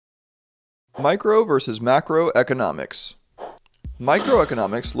Micro versus macroeconomics.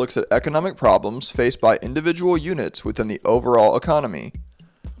 Microeconomics looks at economic problems faced by individual units within the overall economy.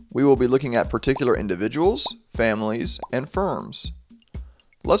 We will be looking at particular individuals, families, and firms.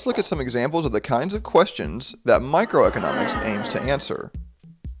 Let's look at some examples of the kinds of questions that microeconomics aims to answer.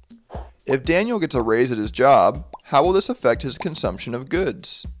 If Daniel gets a raise at his job, how will this affect his consumption of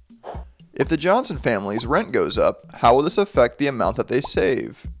goods? If the Johnson family's rent goes up, how will this affect the amount that they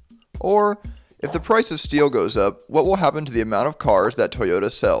save? Or, if the price of steel goes up, what will happen to the amount of cars that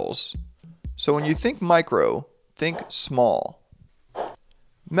Toyota sells? So when you think micro, think small.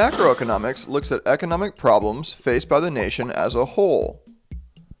 Macroeconomics looks at economic problems faced by the nation as a whole.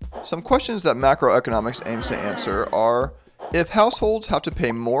 Some questions that macroeconomics aims to answer are, if households have to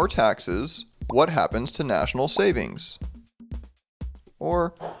pay more taxes, what happens to national savings?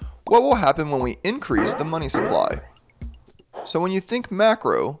 Or, what will happen when we increase the money supply? So when you think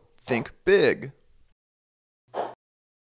macro, think big.